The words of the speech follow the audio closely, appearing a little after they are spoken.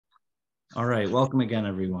All right, welcome again,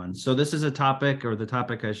 everyone. So this is a topic, or the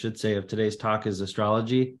topic I should say, of today's talk is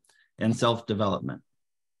astrology and self-development.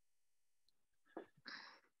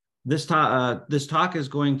 This talk is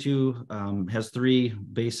going to has three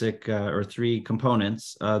basic or three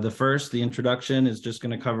components. The first, the introduction, is just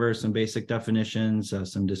going to cover some basic definitions,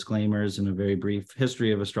 some disclaimers, and a very brief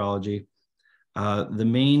history of astrology. The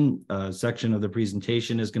main section of the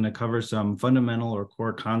presentation is going to cover some fundamental or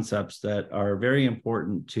core concepts that are very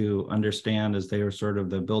important to understand, as they are sort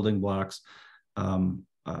of the building blocks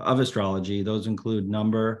of astrology. Those include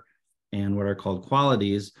number and what are called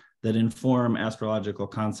qualities that inform astrological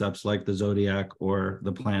concepts like the zodiac or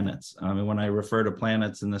the planets. And when I refer to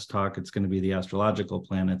planets in this talk, it's going to be the astrological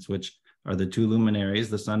planets, which are the two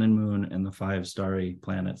luminaries, the sun and moon, and the five starry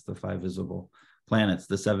planets, the five visible planets,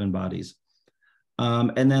 the seven bodies.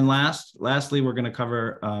 And then lastly, we're going to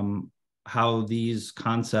cover how these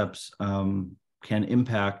concepts can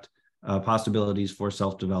impact possibilities for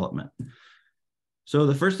self-development. So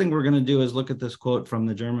the first thing we're going to do is look at this quote from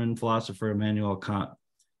the German philosopher Immanuel Kant.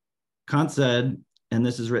 Kant said, and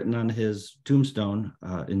this is written on his tombstone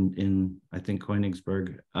in I think,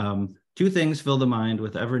 Königsberg, two things fill the mind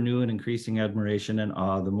with ever new and increasing admiration and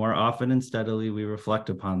awe, the more often and steadily we reflect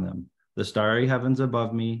upon them. The starry heavens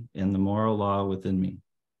above me and the moral law within me.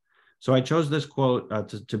 So I chose this quote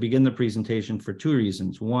to begin the presentation for two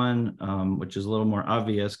reasons. One, which is a little more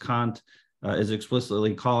obvious, Kant is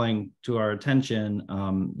explicitly calling to our attention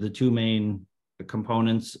the two main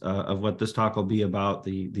components of what this talk will be about,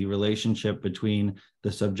 the relationship between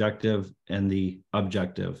the subjective and the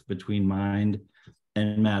objective, between mind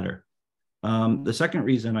and matter. The second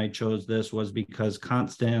reason I chose this was because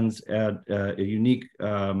Kant stands at a unique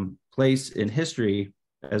place in history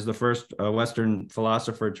as the first Western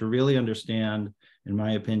philosopher to really understand, in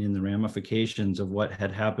my opinion, the ramifications of what had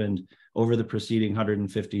happened over the preceding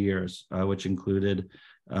 150 years, which included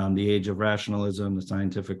the age of rationalism, the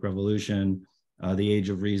scientific revolution, the age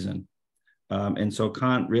of reason. And so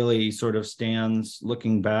Kant really sort of stands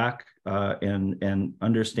looking back and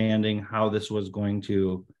understanding how this was going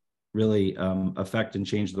to really affect and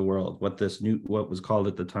change the world, what was called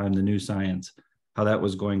at the time the new science, how that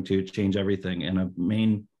was going to change everything. And a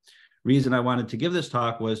main reason I wanted to give this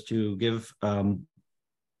talk was to give an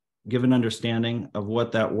understanding of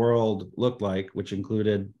what that world looked like, which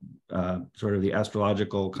included sort of the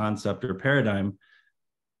astrological concept or paradigm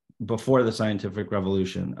before the scientific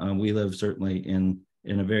revolution. We live certainly in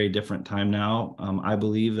a very different time now. I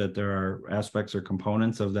believe that there are aspects or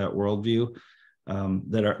components of that worldview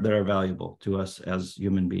that are valuable to us as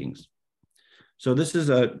human beings. So this is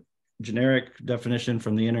a generic definition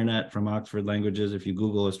from the internet, from Oxford Languages. If you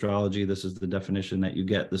Google astrology, this is the definition that you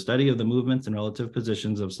get: the study of the movements and relative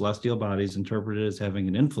positions of celestial bodies interpreted as having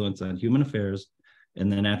an influence on human affairs in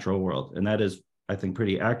the natural world. And that is, I think,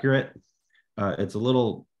 pretty accurate. It's a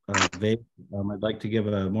little vague. I'd like to give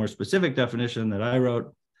a more specific definition that I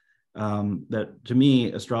wrote. That to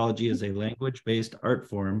me, astrology is a language-based art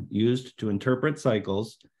form used to interpret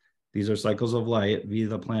cycles. These are cycles of light via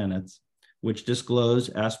the planets, which disclose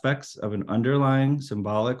aspects of an underlying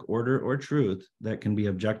symbolic order or truth that can be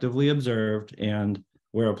objectively observed and,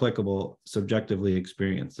 where applicable, subjectively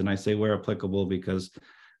experienced. And I say where applicable because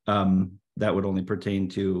that would only pertain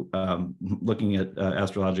to looking at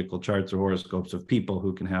astrological charts or horoscopes of people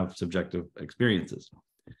who can have subjective experiences.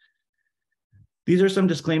 These are some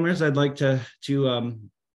disclaimers I'd like to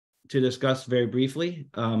discuss very briefly.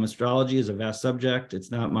 Astrology is a vast subject. It's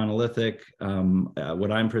not monolithic.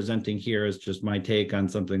 What I'm presenting here is just my take on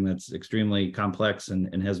something that's extremely complex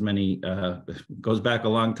and has many, goes back a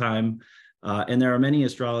long time. And there are many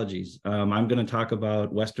astrologies. I'm going to talk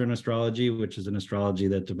about Western astrology, which is an astrology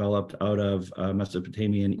that developed out of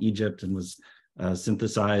Mesopotamia and Egypt and was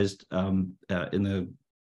synthesized in the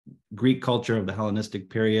Greek culture of the Hellenistic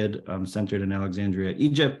period, centered in Alexandria,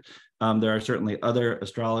 Egypt. There are certainly other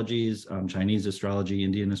astrologies: Chinese astrology,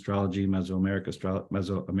 Indian astrology,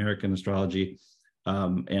 Mesoamerican astrology.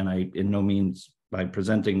 And I, in no means, by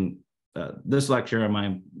presenting this lecture, am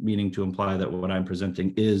I meaning to imply that what I'm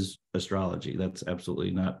presenting is astrology. That's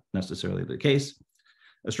absolutely not necessarily the case.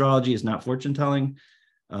 Astrology is not fortune telling.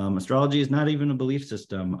 Astrology is not even a belief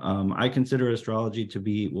system. I consider astrology to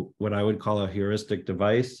be what I would call a heuristic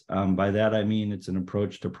device. By that, I mean it's an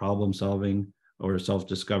approach to problem solving or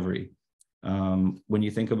self-discovery. When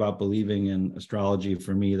you think about believing in astrology,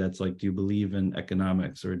 for me, that's like, do you believe in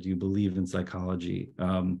economics or do you believe in psychology?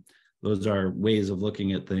 Those are ways of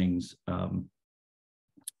looking at things. And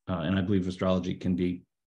I believe astrology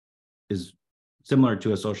is similar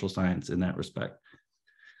to a social science in that respect.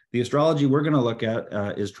 The astrology we're going to look at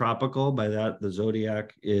is tropical. By that, the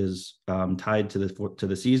zodiac is tied to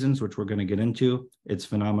the seasons, which we're going to get into. It's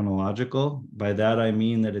phenomenological. By that, I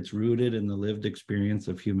mean that it's rooted in the lived experience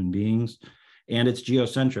of human beings, and it's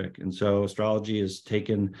geocentric. And so astrology is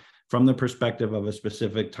taken from the perspective of a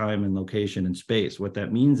specific time and location and space. What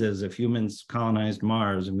that means is if humans colonized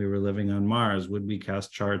Mars and we were living on Mars, would we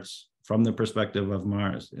cast charts from the perspective of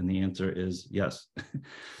Mars? And the answer is yes.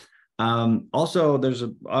 Also, there's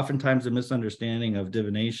oftentimes a misunderstanding of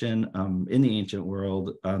divination in the ancient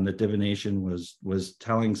world, that divination was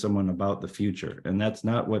telling someone about the future. And that's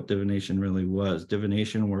not what divination really was.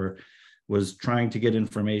 Divination was trying to get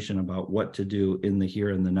information about what to do in the here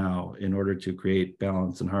and the now in order to create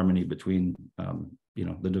balance and harmony between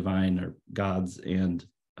the divine or gods and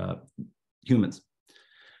humans.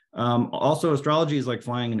 Also, astrology is like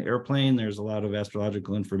flying an airplane. There's a lot of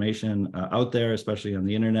astrological information out there, especially on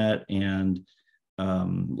the internet, and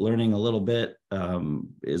learning a little bit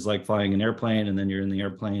is like flying an airplane, and then you're in the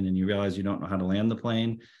airplane and you realize you don't know how to land the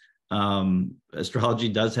plane. Astrology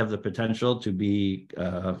does have the potential to be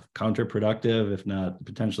counterproductive, if not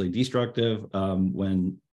potentially destructive,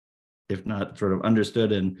 when, if not sort of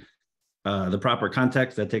understood in the proper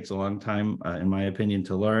context. That takes a long time, in my opinion,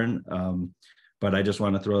 to learn. But I just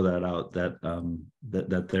want to throw that out, that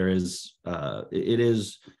that there is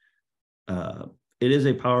it is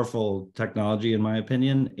a powerful technology, in my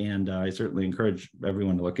opinion, and I certainly encourage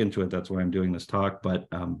everyone to look into it. That's why I'm doing this talk, but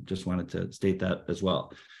just wanted to state that as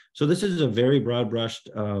well. So this is a very broad-brushed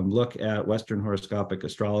look at Western horoscopic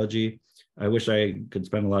astrology. I wish I could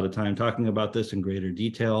spend a lot of time talking about this in greater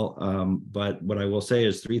detail, but what I will say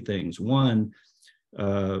is three things. One,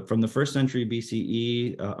 from the 1st century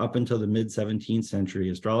BCE up until the mid-17th century,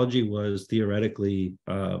 astrology was theoretically,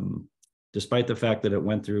 despite the fact that it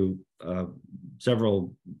went through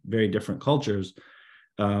several very different cultures,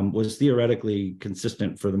 was theoretically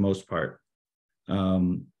consistent for the most part.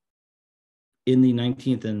 In the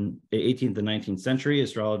 18th and 19th century,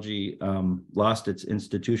 astrology lost its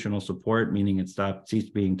institutional support, meaning it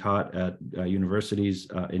ceased being taught at universities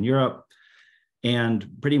in Europe, and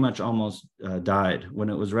pretty much almost died. When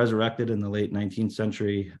it was resurrected in the late 19th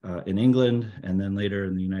century in England, and then later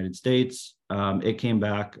in the United States, it came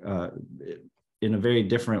back in a very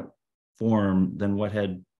different form than what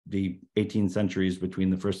had the 18th centuries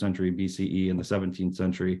between the 1st century BCE and the 17th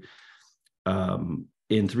century,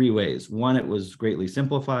 in three ways. One, it was greatly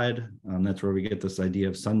simplified. That's where we get this idea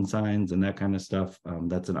of sun signs and that kind of stuff.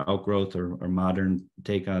 That's an outgrowth or modern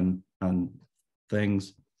take on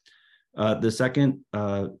things. The second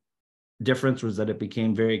difference was that it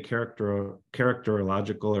became very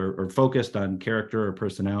characterological or focused on character or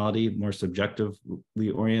personality, more subjectively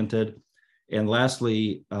oriented. And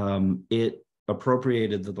lastly, it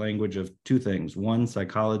appropriated the language of two things: one,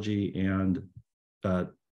 psychology, and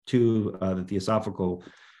two, the Theosophical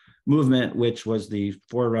movement, which was the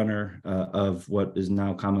forerunner of what is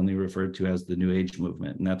now commonly referred to as the New Age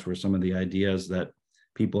movement. And that's where some of the ideas that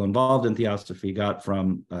people involved in theosophy got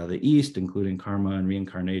from the East, including karma and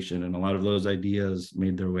reincarnation, and a lot of those ideas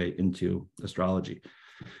made their way into astrology.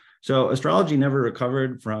 So astrology never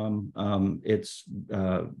recovered from its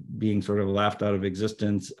being sort of laughed out of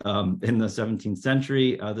existence in the 17th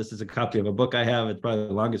century. This is a copy of a book I have. It's probably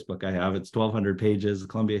the longest book I have. It's 1,200 pages,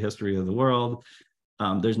 Columbia History of the World.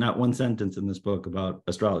 There's not one sentence in this book about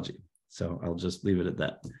astrology. So I'll just leave it at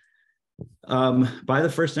that. By the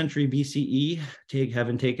 1st century BCE,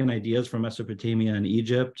 having taken ideas from Mesopotamia and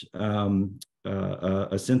Egypt,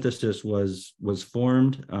 a synthesis was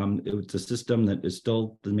formed. It's a system that is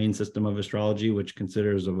still the main system of astrology, which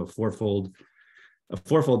considers of a fourfold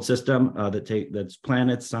system that's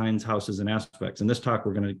planets, signs, houses, and aspects. In this talk,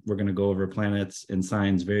 we're gonna go over planets and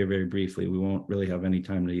signs very, very briefly. We won't really have any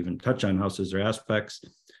time to even touch on houses or aspects.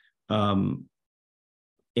 And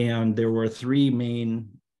there were three main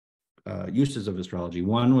uses of astrology.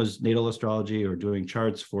 One was natal astrology, or doing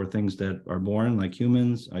charts for things that are born like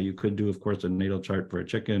humans. You could do, of course, a natal chart for a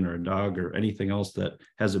chicken or a dog or anything else that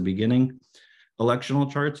has a beginning.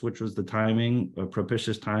 Electional charts, which was the timing,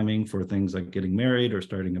 propitious timing for things like getting married or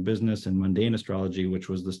starting a business. And mundane astrology, which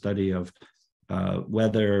was the study of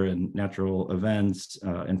weather and natural events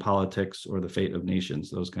and politics or the fate of nations,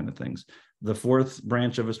 those kind of things. The fourth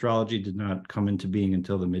branch of astrology did not come into being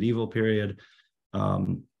until the medieval period.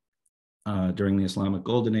 During the Islamic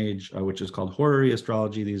Golden Age, which is called horary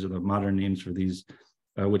astrology. These are the modern names for these,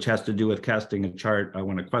 which has to do with casting a chart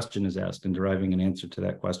when a question is asked and deriving an answer to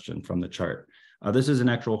that question from the chart. This is an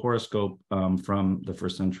actual horoscope from the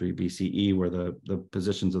 1st century BCE, where the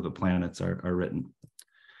positions of the planets are written.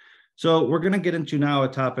 So we're going to get into now a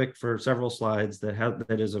topic for several slides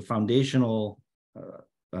that is a foundational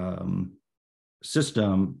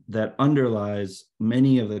system that underlies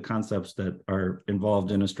many of the concepts that are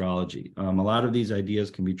involved in astrology. A lot of these ideas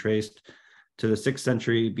can be traced to the 6th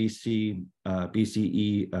century BCE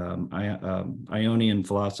Ionian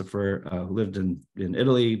philosopher who lived in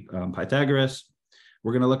Italy, Pythagoras.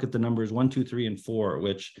 We're going to look at the numbers 1, 2, 3, and 4,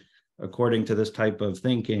 which, according to this type of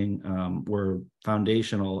thinking, were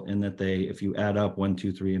foundational in that if you add up 1,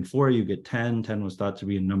 2, 3, and 4, you get 10. 10 was thought to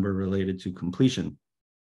be a number related to completion.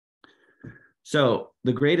 So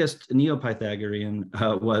the greatest Neo-Pythagorean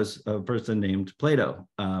was a person named Plato.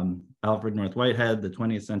 Alfred North Whitehead, the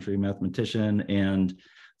 20th century mathematician and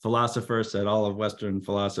philosopher, said all of Western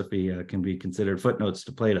philosophy can be considered footnotes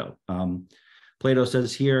to Plato. Plato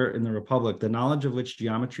says here in the Republic, the knowledge of which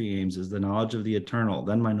geometry aims is the knowledge of the eternal.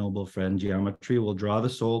 Then, my noble friend, geometry will draw the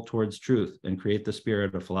soul towards truth and create the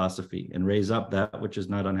spirit of philosophy and raise up that which is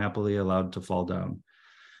not unhappily allowed to fall down.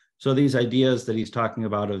 So these ideas that he's talking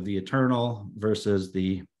about of the eternal versus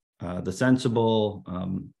the sensible,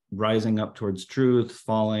 rising up towards truth,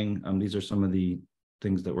 falling, these are some of the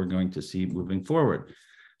things that we're going to see moving forward.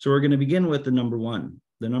 So we're going to begin with the number 1.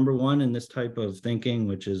 The number 1 in this type of thinking,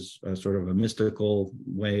 which is sort of a mystical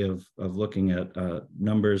way of looking at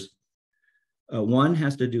numbers, 1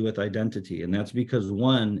 has to do with identity, and that's because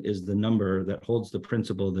 1 is the number that holds the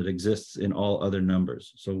principle that exists in all other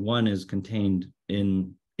numbers. So 1 is contained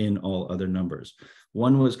in all other numbers.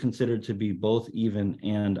 1 was considered to be both even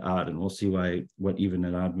and odd, and we'll see what even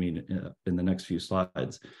and odd mean in the next few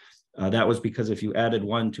slides. That was because if you added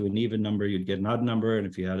 1 to an even number, you'd get an odd number, and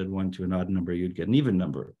if you added 1 to an odd number, you'd get an even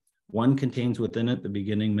number. 1 contains within it the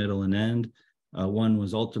beginning, middle, and end. 1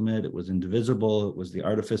 was ultimate, it was indivisible, it was the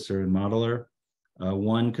artificer and modeler.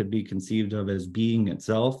 1 could be conceived of as being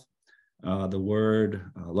itself, the word,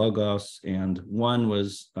 logos, and 1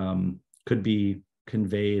 was could be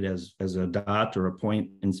conveyed as a dot or a point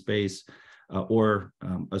in space or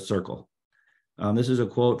a circle. This is a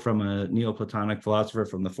quote from a Neoplatonic philosopher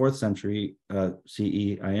from the 4th century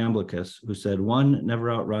CE, Iamblichus, who said, 1 never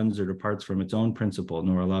outruns or departs from its own principle,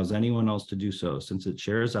 nor allows anyone else to do so, since it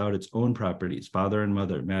shares out its own properties, father and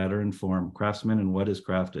mother, matter and form, craftsman and what is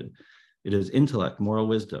crafted. It is intellect, moral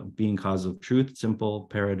wisdom, being cause of truth, simple,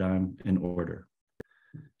 paradigm, and order.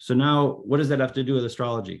 So now, what does that have to do with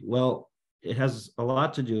astrology? Well, it has a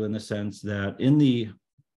lot to do in the sense that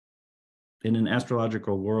in an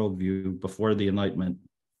astrological worldview before the Enlightenment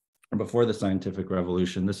or before the scientific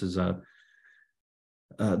revolution, this is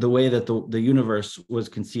the way that the universe was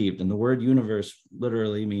conceived. And the word universe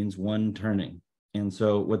literally means one turning. And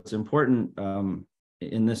so what's important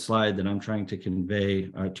in this slide that I'm trying to convey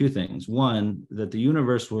are 2 things. 1, that the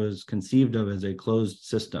universe was conceived of as a closed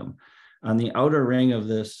system. On the outer ring of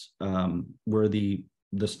this were the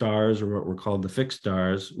stars, or what were called the fixed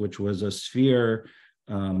stars, which was a sphere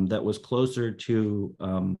that was closer to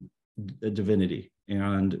the divinity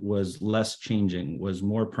and was less changing, was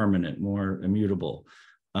more permanent, more immutable.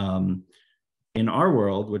 In our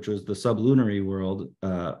world, which was the sublunary world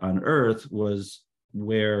on Earth, was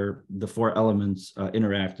where the 4 elements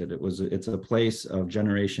interacted. It's a place of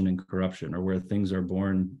generation and corruption, or where things are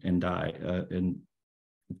born and die in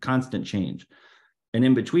constant change. And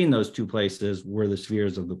in between those 2 places were the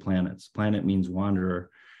spheres of the planets. Planet means wanderer.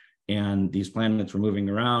 And these planets were moving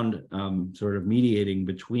around, sort of mediating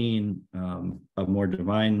between a more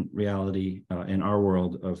divine reality in our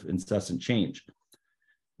world of incessant change.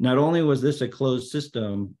 Not only was this a closed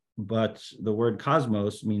system, but the word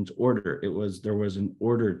cosmos means order. There was an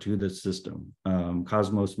order to this system.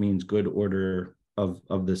 Cosmos means good order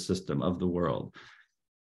of this system, of the world.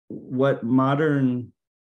 What modern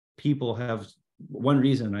people have, one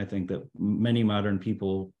reason I think that many modern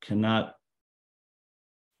people cannot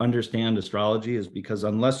understand astrology is because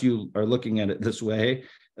unless you are looking at it this way,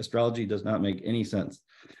 astrology does not make any sense.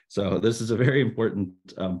 So this is a very important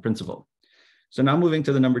principle. So now moving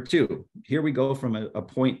to the number 2, here we go from a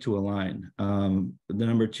point to a line. The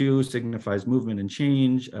number 2 signifies movement and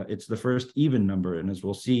change. It's the first even number. And as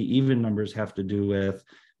we'll see, even numbers have to do with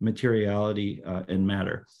materiality and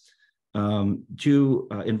matter. 2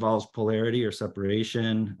 involves polarity or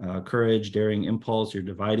separation, courage, daring, impulse. You're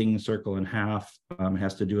dividing the circle in half.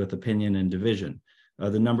 Has to do with opinion and division.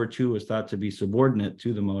 The number 2 is thought to be subordinate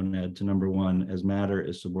to the monad, to number 1, as matter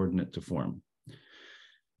is subordinate to form.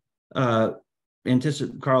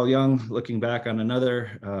 Carl Jung, looking back on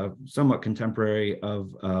another somewhat contemporary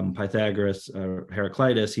of Pythagoras,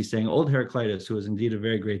 Heraclitus, he's saying, old Heraclitus, who was indeed a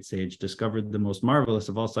very great sage, discovered the most marvelous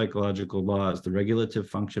of all psychological laws, the regulative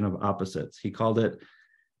function of opposites. He called it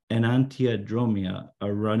enantiodromia,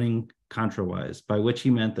 a running contrawise, by which he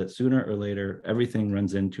meant that sooner or later, everything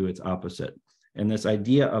runs into its opposite. And this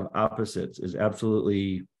idea of opposites is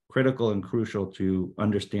absolutely critical and crucial to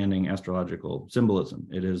understanding astrological symbolism.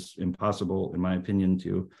 It is impossible, in my opinion,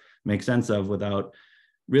 to make sense of without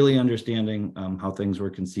really understanding how things were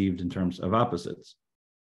conceived in terms of opposites.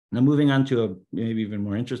 Now, moving on to a maybe even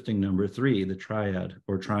more interesting number, 3, the triad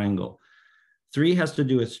or triangle. 3 has to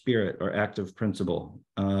do with spirit or active principle.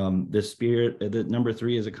 The spirit, the number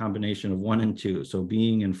 3 is a combination of 1 and 2. So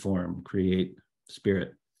being and form create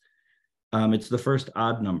spirit. It's the first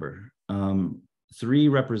odd number. 3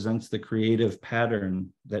 represents the creative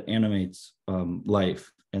pattern that animates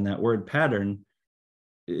life. And that word pattern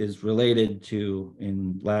is related to,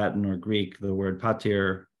 in Latin or Greek, the word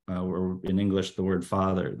pater, or in English, the word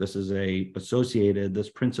father. This is this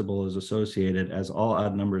principle is associated, as all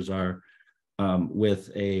odd numbers are,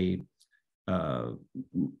 with a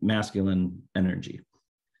masculine energy.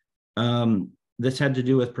 This had to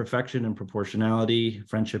do with perfection and proportionality,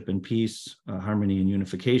 friendship and peace, harmony and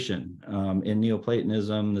unification. In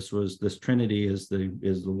Neoplatonism, this trinity is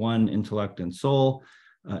the one, intellect and soul.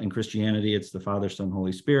 In Christianity, it's the Father, Son,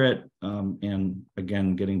 Holy Spirit. And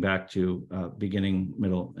again, getting back to beginning,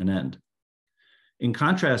 middle, and end. In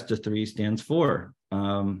contrast to 3 stands 4.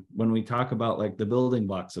 When we talk about like the building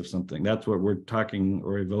blocks of something, that's what we're talking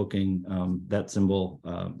or evoking that symbol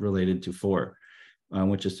related to 4.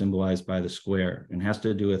 Which is symbolized by the square and has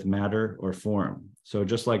to do with matter or form. So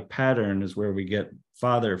just like pattern is where we get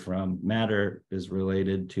father from, matter is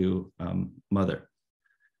related to mother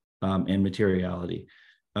and materiality.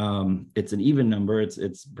 It's an even number.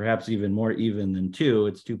 It's perhaps even more even than 2.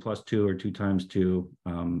 It's 2 plus 2 or 2 times 2.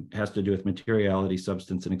 Has to do with materiality,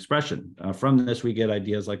 substance, and expression. From this, we get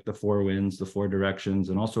ideas like the 4 winds, the 4 directions,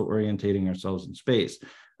 and also orientating ourselves in space,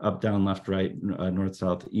 up, down, left, right, north,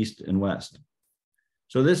 south, east, and west.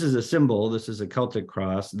 So this is a symbol. This is a Celtic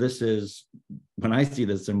cross. This is, when I see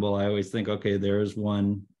this symbol, I always think, okay, there's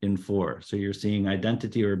 1 in 4. So you're seeing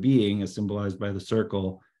identity or being as symbolized by the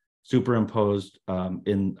circle superimposed on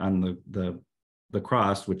the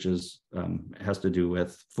cross, which is has to do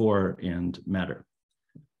with 4 and matter.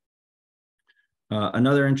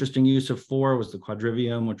 Another interesting use of 4 was the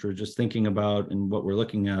quadrivium, which we're just thinking about and what we're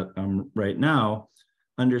looking at right now.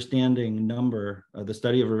 Understanding number, the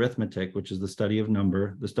study of arithmetic, which is the study of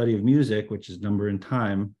number, the study of music, which is number and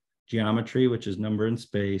time, geometry, which is number and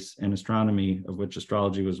space, and astronomy, of which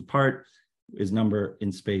astrology was a part, is number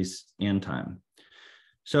in space and time.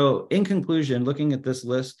 So in conclusion, looking at this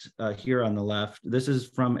list here on the left, this is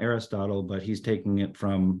from Aristotle, but he's taking it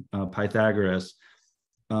from Pythagoras.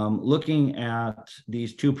 Looking at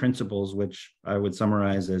these 2 principles, which I would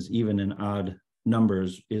summarize as even and odd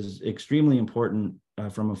numbers, is extremely important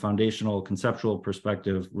from a foundational conceptual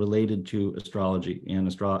perspective related to astrology and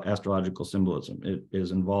astrological symbolism. It is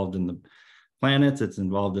involved in the planets, it's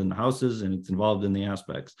involved in the houses, and it's involved in the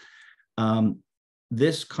aspects.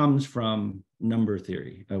 This comes from number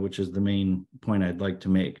theory, which is the main point I'd like to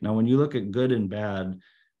make. Now, when you look at good and bad,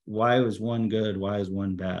 why is 1 good? Why is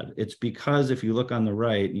 1 bad? It's because if you look on the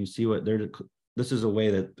right and you see what this is a way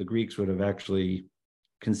that the Greeks would have actually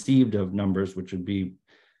conceived of numbers, which would be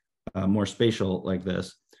more spatial like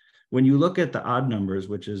this. When you look at the odd numbers,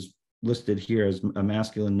 which is listed here as a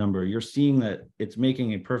masculine number, you're seeing that it's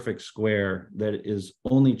making a perfect square that is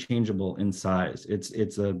only changeable in size.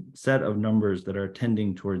 It's a set of numbers that are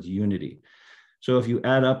tending towards unity. So if you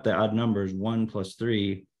add up the odd numbers, 1 plus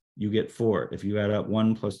 3, you get 4. If you add up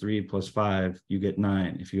 1 plus 3 plus 5, you get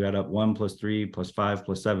 9. If you add up 1 plus 3 plus 5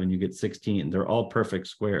 plus 7, you get 16. They're all perfect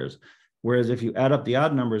squares. Whereas if you add up the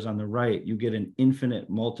odd numbers on the right, you get an infinite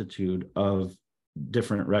multitude of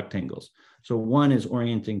different rectangles. So 1 is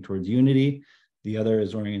orienting towards unity, the other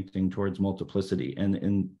is orienting towards multiplicity. And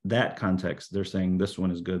in that context, they're saying this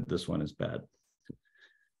one is good, this one is bad.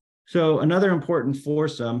 So another important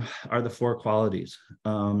foursome are the 4 qualities.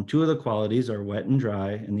 2 of the qualities are wet and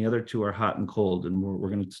dry, and the other 2 are hot and cold. And we're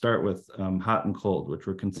going to start with hot and cold, which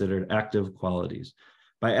were considered active qualities.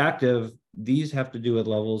 By active, these have to do with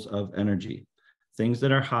levels of energy. Things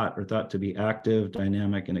that are hot are thought to be active,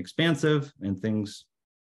 dynamic, and expansive, and things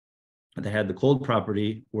that had the cold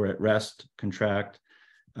property were at rest, contract,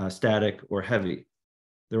 static, or heavy.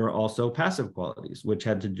 There were also passive qualities,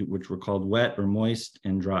 which were called wet or moist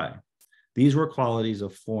and dry. These were qualities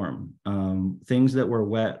of form. Things that were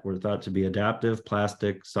wet were thought to be adaptive,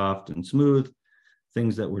 plastic, soft, and smooth.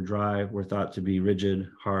 Things that were dry were thought to be rigid,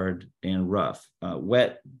 hard, and rough.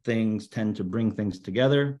 Wet things tend to bring things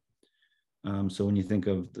together. So when you think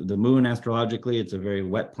of the moon astrologically, it's a very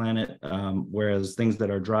wet planet, whereas things that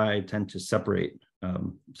are dry tend to separate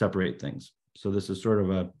separate things. So this is sort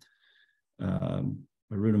of a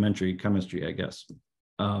rudimentary chemistry, I guess.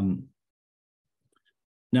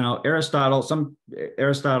 Now,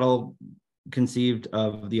 Aristotle conceived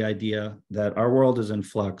of the idea that our world is in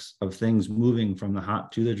flux of things moving from the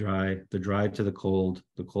hot to the dry to the cold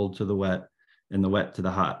to the wet, and the wet to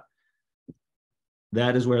the hot.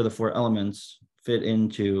 That is where the four elements fit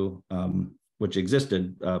into, which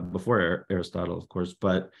existed before Aristotle, of course,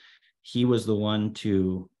 but he was the one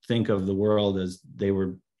to think of the world as they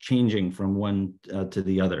were changing from one to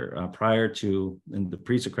the other. Prior to, in the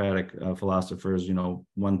pre-Socratic philosophers,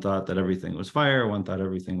 one thought that everything was fire, one thought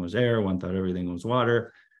everything was air, one thought everything was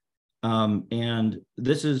water. And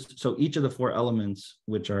this is, so each of the four elements,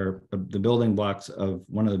 which are the building blocks of,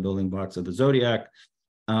 one of the building blocks of the zodiac,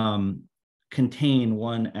 contain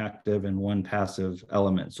one active and one passive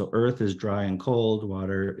element. So earth is dry and cold,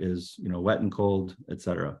 water is, wet and cold,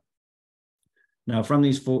 etc. Now, from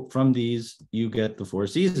these you get the four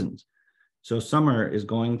seasons. So summer is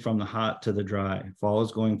going from the hot to the dry. Fall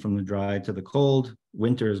is going from the dry to the cold.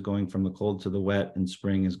 Winter is going from the cold to the wet, and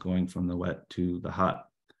spring is going from the wet to the hot.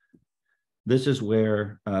 This is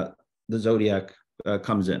where the zodiac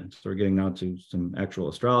comes in. So we're getting now to some actual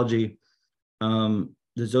astrology.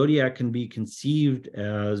 The zodiac can be conceived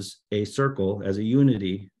as a circle, as a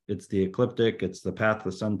unity. It's the ecliptic, it's the path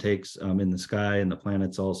the sun takes in the sky, and the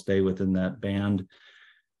planets all stay within that band.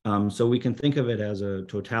 So we can think of it as a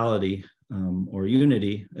totality or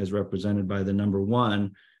unity, as represented by the number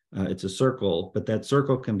one. It's a circle, but that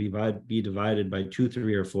circle can be divided by 2,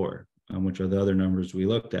 3, or 4, which are the other numbers we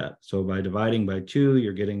looked at. So by dividing by 2,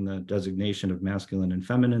 you're getting the designation of masculine and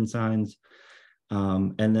feminine signs.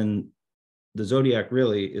 And then the zodiac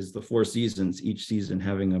really is the 4 seasons, each season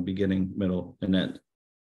having a beginning, middle, and end.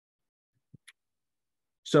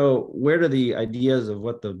 So where do the ideas of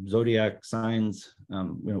what the zodiac signs,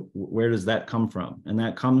 where does that come from? And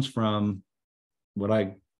that comes from what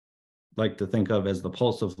I like to think of as the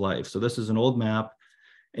pulse of life. So this is an old map,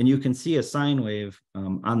 and you can see a sine wave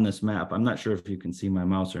on this map. I'm not sure if you can see my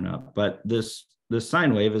mouse or not, but this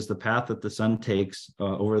sine wave is the path that the sun takes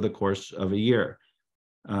over the course of a year.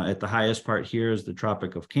 At the highest part here is the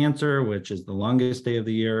Tropic of Cancer, which is the longest day of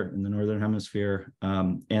the year in the Northern Hemisphere.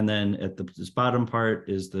 And then at this bottom part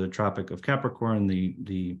is the Tropic of Capricorn,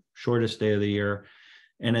 the shortest day of the year.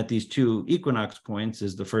 And at these 2 equinox points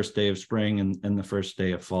is the first day of spring and the first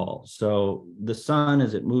day of fall. So the sun,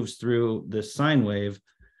 as it moves through this sine wave,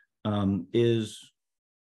 is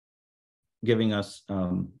giving us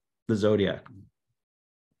the zodiac.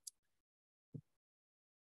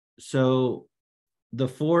 So the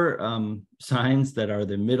 4 signs that are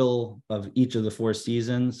the middle of each of the 4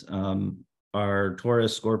 seasons are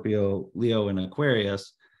Taurus, Scorpio, Leo, and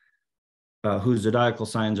Aquarius, whose zodiacal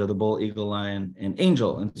signs are the bull, eagle, lion, and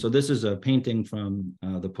angel. And so this is a painting from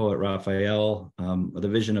the poet Raphael, the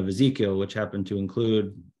vision of Ezekiel, which happened to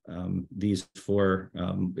include these 4,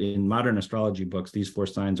 in modern astrology books, these 4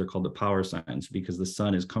 signs are called the power signs, because the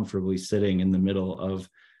sun is comfortably sitting in the middle of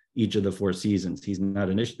each of the 4 seasons.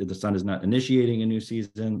 The sun is not initiating a new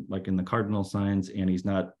season like in the cardinal signs, and he's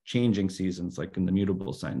not changing seasons like in the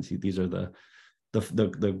mutable signs. These are the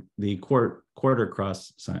quarter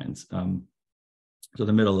cross signs. So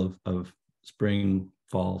the middle of spring,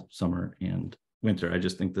 fall, summer, and winter. I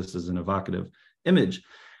just think this is an evocative image.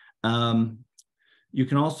 You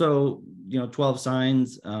can also, 12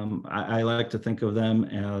 signs, I like to think of them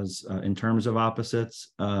as in terms of opposites.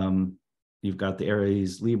 You've got the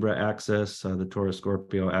Aries Libra axis, the Taurus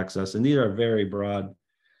Scorpio axis, and these are very broad,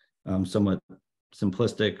 somewhat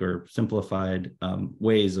simplistic or simplified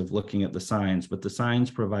ways of looking at the signs. But the signs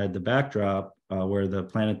provide the backdrop where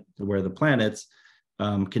the planets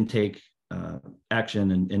can take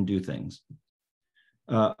action and do things.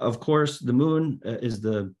 Of course, the moon is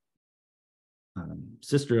the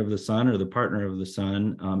sister of the sun, or the partner of the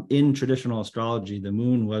sun. In traditional astrology, the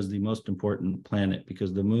moon was the most important planet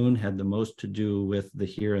because the moon had the most to do with the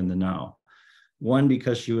here and the now. 1,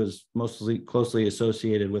 because she was mostly closely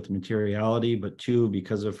associated with materiality, but 2,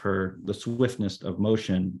 because of the swiftness of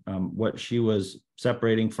motion. What she was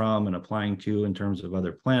separating from and applying to in terms of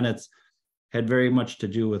other planets had very much to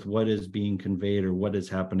do with what is being conveyed or what is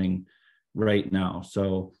happening right now.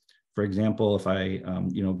 So for example, if I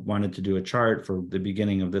wanted to do a chart for the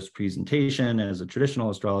beginning of this presentation as a traditional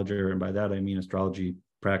astrologer, and by that I mean astrology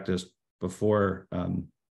practiced before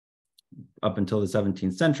up until the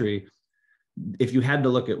 17th century, if you had to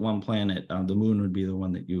look at one planet, the moon would be the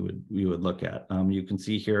one that you would look at. You can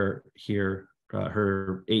see here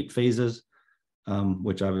her 8 phases,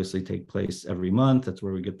 which obviously take place every month. That's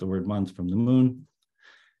where we get the word month, from the moon.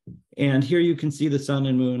 And here you can see the sun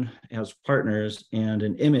and moon as partners and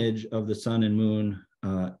an image of the sun and moon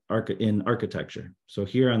in architecture. So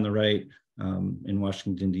here on the right, in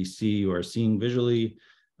Washington, D.C., you are seeing visually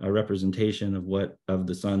a representation of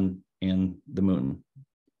the sun and the moon.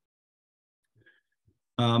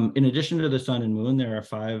 In addition to the sun and moon, there are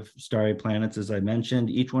 5 starry planets, as I mentioned.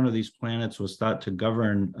 Each one of these planets was thought to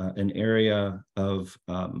govern an area of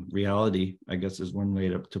reality, I guess is one way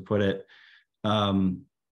to put it.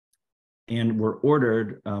 And were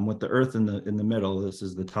ordered with the Earth in the middle. This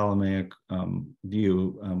is the Ptolemaic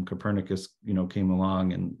view. Copernicus, came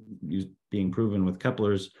along and being proven with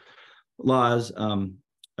Kepler's laws,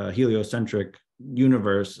 heliocentric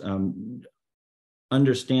universe.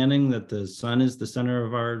 Understanding that the sun is the center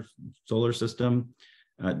of our solar system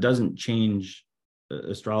doesn't change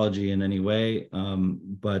astrology in any way,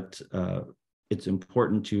 but it's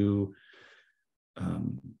important to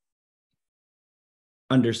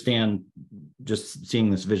understand, just seeing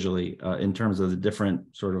this visually, in terms of the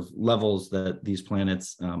different sort of levels that these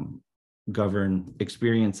planets govern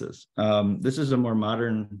experiences. This is a more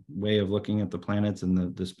modern way of looking at the planets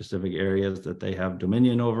and the specific areas that they have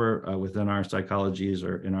dominion over within our psychologies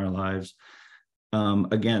or in our lives.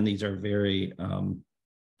 Again, these are very,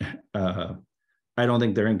 I don't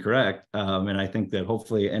think they're incorrect. And I think that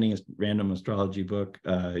hopefully any random astrology book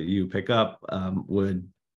you pick up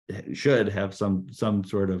should have some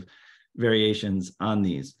sort of variations on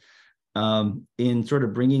these. In sort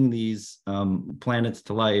of bringing these planets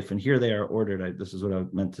to life, and here they are ordered. This is what I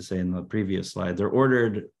meant to say in the previous slide. They're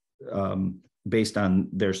ordered based on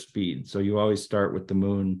their speed. So you always start with the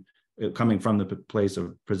moon coming from the place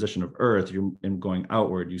of position of Earth. And going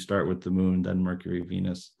outward, you start with the moon, then Mercury,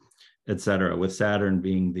 Venus, etc. With Saturn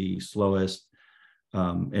being the slowest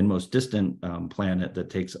and most distant planet that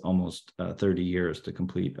takes almost 30 years to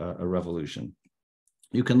complete a revolution.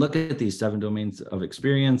 You can look at these 7 domains of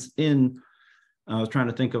experience I was trying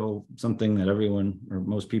to think of something that everyone or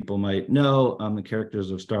most people might know. The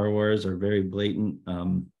characters of Star Wars are very blatant.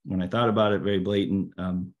 When I thought about it, very blatant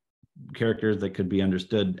characters that could be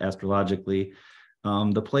understood astrologically.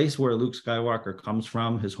 The place where Luke Skywalker comes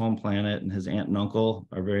from, his home planet, and his aunt and uncle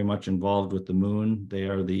are very much involved with the moon. They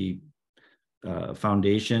are the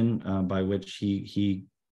foundation by which he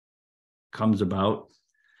comes about.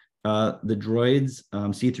 The droids,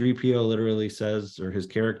 C-3PO literally says, or his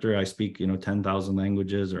character, I speak 10,000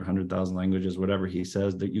 languages or 100,000 languages, whatever he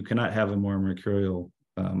says, that you cannot have a more mercurial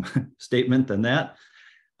statement than that.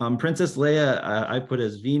 Princess Leia, I put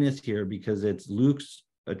as Venus here because it's Luke's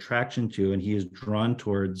attraction to, and he is drawn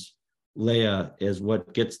towards Leia as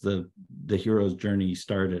what gets the hero's journey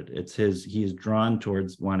started. He is drawn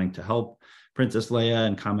towards wanting to help Princess Leia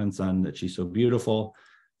and comments on that she's so beautiful.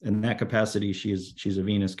 In that capacity, she's a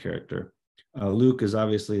Venus character. Luke is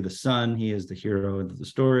obviously the sun. He is the hero of the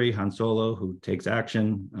story. Han Solo, who takes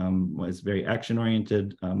action, is very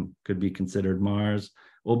action-oriented, could be considered Mars.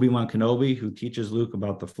 Obi-Wan Kenobi, who teaches Luke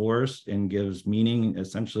about the Force and gives meaning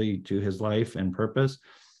essentially to his life and purpose,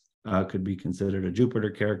 could be considered a Jupiter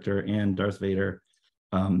character, and Darth Vader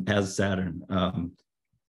as Saturn.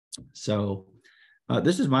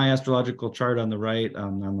 This is my astrological chart on the right.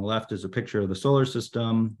 On the left is a picture of the solar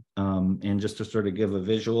system. And just to sort of give a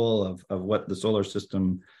visual of what the solar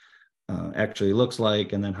system actually looks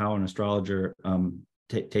like, and then how an astrologer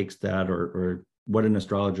takes that, or what an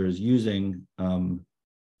astrologer is using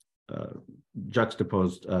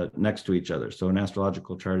juxtaposed next to each other. So an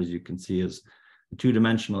astrological chart, as you can see, is a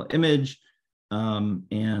 2-dimensional image.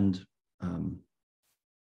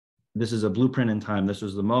 This is a blueprint in time. This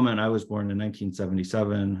was the moment I was born in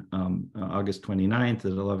 1977, August 29th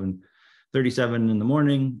at 11:37 in the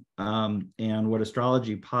morning. And what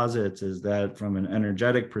astrology posits is that from an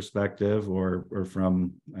energetic perspective, or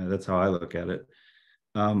from, that's how I look at it,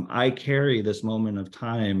 I carry this moment of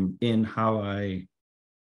time in how I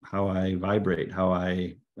vibrate,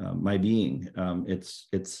 my being.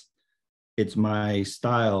 It's my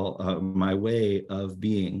style, my way of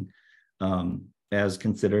being, as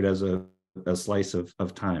considered as a slice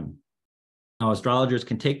of time. Now, astrologers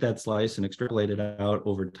can take that slice and extrapolate it out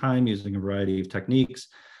over time using a variety of techniques.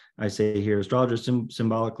 I say here, astrologers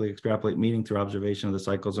symbolically extrapolate meaning through observation of the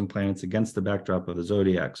cycles and planets against the backdrop of the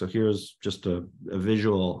zodiac. So here's just a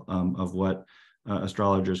visual of what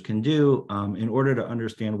astrologers can do in order to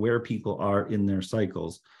understand where people are in their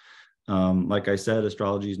cycles. Like I said,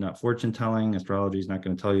 astrology is not fortune telling. Astrology is not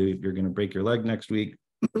going to tell you if you're going to break your leg next week.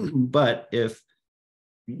 But if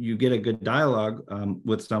you get a good dialogue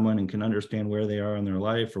with someone and can understand where they are in their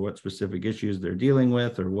life, or what specific issues they're dealing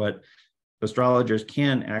with, or what astrologers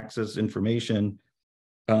can access information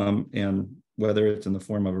and whether it's in the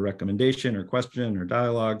form of a recommendation or question or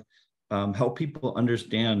dialogue, help people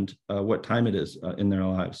understand what time it is in their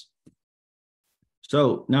lives.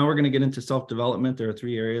 So now we're going to get into self-development. There are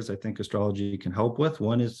three areas I think astrology can help with.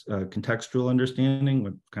 One is contextual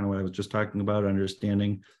understanding, kind of what I was just talking about,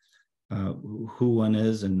 understanding who one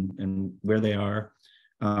is and where they are.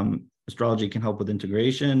 Astrology can help with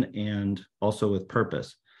integration and also with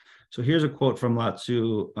purpose. So here's a quote from Lao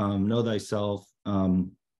Tzu, know thyself,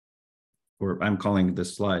 or I'm calling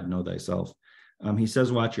this slide, know thyself. He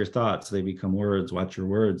says, watch your thoughts, they become words. Watch your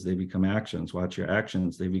words, they become actions. Watch your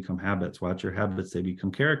actions, they become habits. Watch your habits, they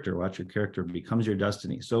become character. Watch your character, becomes your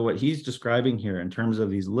destiny. So what he's describing here in terms of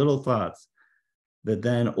these little thoughts that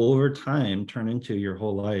then over time turn into your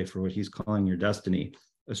whole life, or what he's calling your destiny.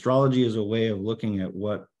 Astrology is a way of looking at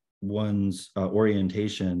what one's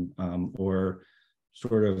orientation or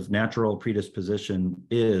sort of natural predisposition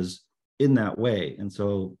is in that way. And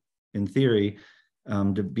so in theory,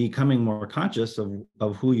 to becoming more conscious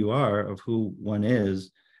of who you are, of who one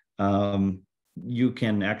is, you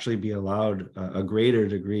can actually be allowed a greater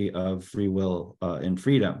degree of free will and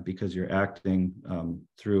freedom, because you're acting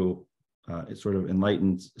through sort of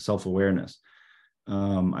enlightened self-awareness.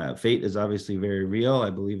 Fate is obviously very real.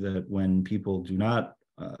 I believe that when people do not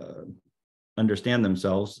understand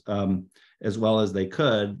themselves as well as they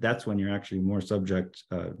could, that's when you're actually more subject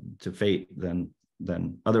to fate than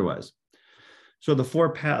otherwise. So the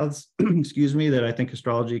four paths, excuse me, that I think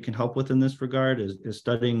astrology can help with in this regard is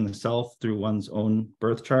studying the self through one's own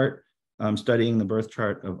birth chart, studying the birth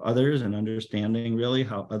chart of others and understanding really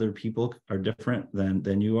how other people are different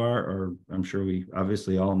than you are, or I'm sure we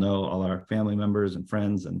obviously all know all our family members and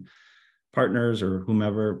friends and partners or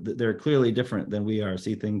whomever, they're clearly different than we are,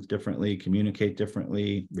 see things differently, communicate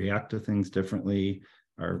differently, react to things differently,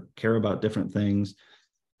 or care about different things.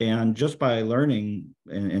 And just by learning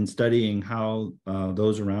and studying how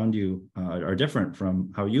those around you are different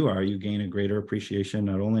from how you are, you gain a greater appreciation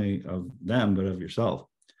not only of them, but of yourself.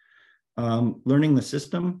 Learning the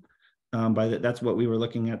system, that's what we were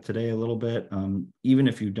looking at today a little bit. Even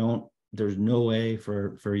if you don't, there's no way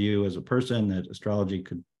for you as a person that astrology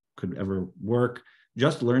could ever work.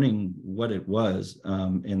 Just learning what it was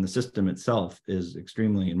in the system itself is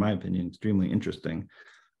extremely, in my opinion, extremely interesting.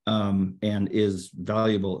 And is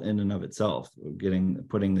valuable in and of itself,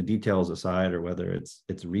 putting the details aside, or whether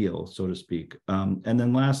it's real, so to speak. And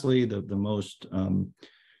then lastly, the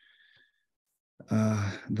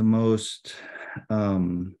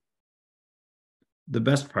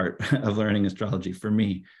best part of learning astrology for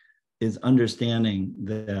me is understanding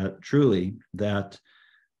that truly that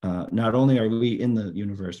not only are we in the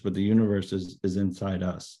universe, but the universe is inside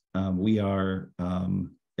us. We are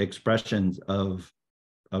expressions of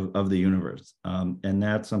the universe. And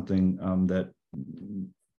that's something that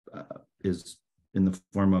is in the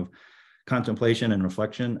form of contemplation and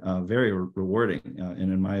reflection, very rewarding, and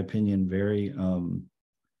in my opinion, very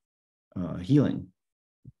healing.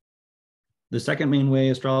 The second main way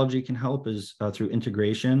astrology can help is through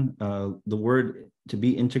integration. The word to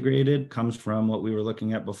be integrated comes from what we were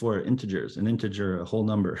looking at before, integers, an integer, a whole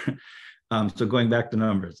number. So going back to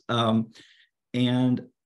numbers. And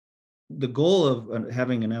the goal of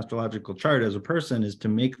having an astrological chart as a person is to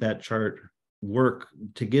make that chart work,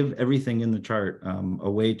 to give everything in the chart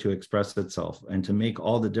a way to express itself, and to make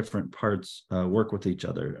all the different parts work with each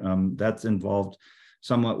other. That's involved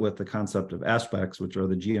somewhat with the concept of aspects, which are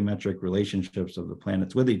the geometric relationships of the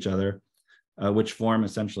planets with each other, which form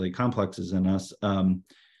essentially complexes in us,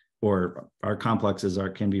 or our complexes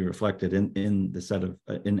can be reflected in the set of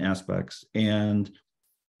in aspects. And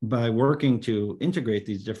by working to integrate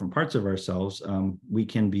these different parts of ourselves, we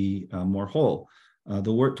can be more whole.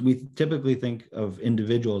 The word we typically think of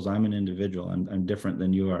individuals. I'm an individual. I'm different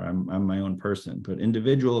than you are. I'm my own person. But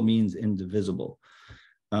individual means indivisible,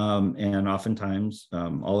 and oftentimes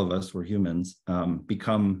all of us, we're humans,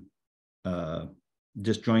 become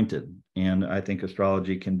disjointed. And I think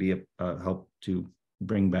astrology can be a help to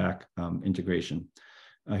bring back integration.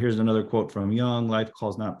 Here's another quote from Jung: life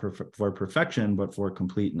calls not for perfection, but for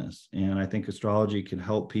completeness. And I think astrology can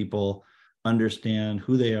help people understand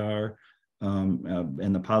who they are,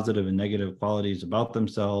 and the positive and negative qualities about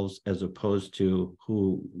themselves, as opposed to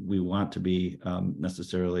who we want to be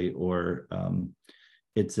necessarily, or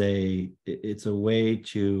it's a way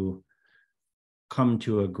to come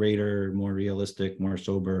to a greater, more realistic, more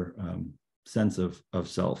sober sense of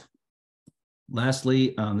self.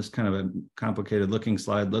 Lastly, this kind of a complicated looking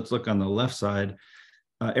slide. Let's look on the left side.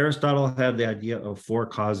 Aristotle had the idea of four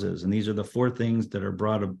causes, and these are the four things that are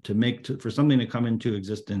brought up for something to come into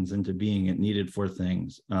existence, into being. It needed four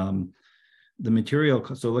things. the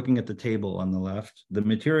material, so looking at the table on the left, the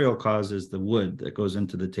material cause is the wood that goes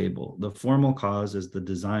into the table. The formal cause is the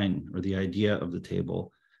design or the idea of the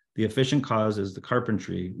table. The efficient cause is the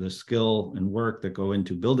carpentry, the skill and work that go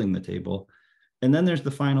into building the table. And then there's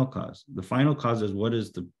the final cause. The final cause is what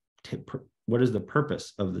is the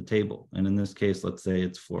purpose of the table? And in this case, let's say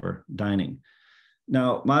it's for dining.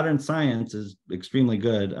 Now, modern science is extremely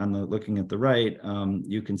good on looking at the right.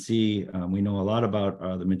 You can see we know a lot about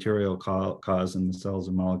the material cause and the cells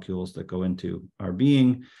and molecules that go into our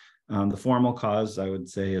being. The formal cause, I would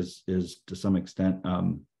say, is to some extent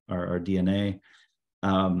our DNA.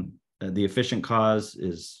 The efficient cause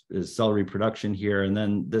is cell reproduction here. And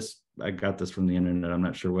then this, I got this from the internet, I'm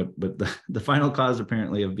not sure what, but the final cause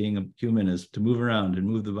apparently of being a human is to move around and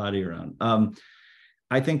move the body around.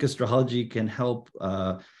 I think astrology can help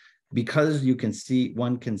because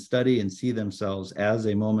one can study and see themselves as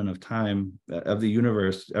a moment of time of the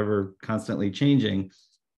universe ever constantly changing.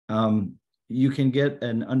 You can get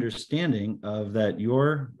an understanding of that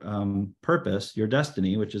your purpose, your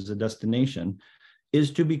destiny, which is a destination,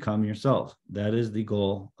 is to become yourself. That is the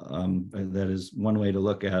goal. That is one way to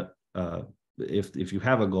look at if you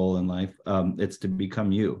have a goal in life, it's to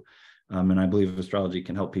become you. And I believe astrology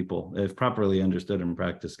can help people, if properly understood and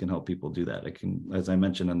practiced, can help people do that. It can, as I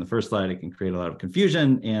mentioned on the first slide, it can create a lot of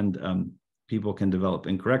confusion, and people can develop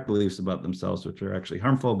incorrect beliefs about themselves, which are actually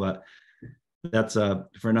harmful, but that's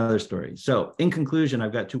for another story. So in conclusion,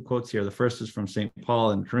 I've got two quotes here. The first is from St.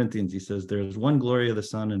 Paul in Corinthians. He says, "There's one glory of the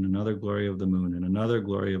sun and another glory of the moon and another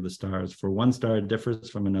glory of the stars. For one star differs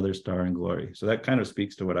from another star in glory." So that kind of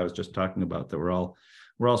speaks to what I was just talking about, that we're all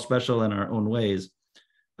special in our own ways.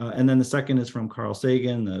 And then the second is from Carl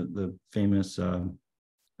Sagan, the famous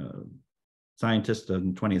scientist of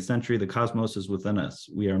the 20th century. "The cosmos is within us.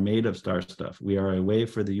 We are made of star stuff. We are a way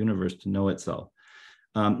for the universe to know itself."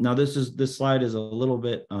 Now, this slide is a little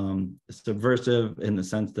bit subversive in the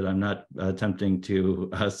sense that I'm not attempting to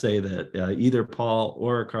say that either Paul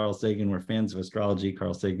or Carl Sagan were fans of astrology.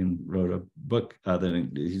 Carl Sagan wrote a book that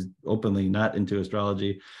he's openly not into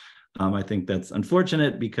astrology. I think that's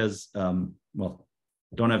unfortunate because, well,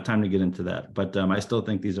 don't have time to get into that, but I still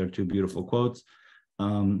think these are two beautiful quotes.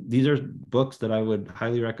 These are books that I would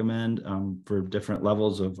highly recommend for different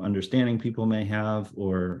levels of understanding people may have,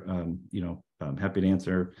 or, I'm happy to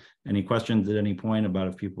answer any questions at any point about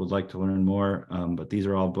if people would like to learn more. But these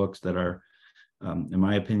are all books that are, in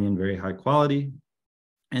my opinion, very high quality.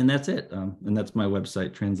 And that's it. And that's my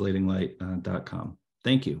website, translatinglight.com.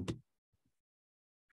 Thank you.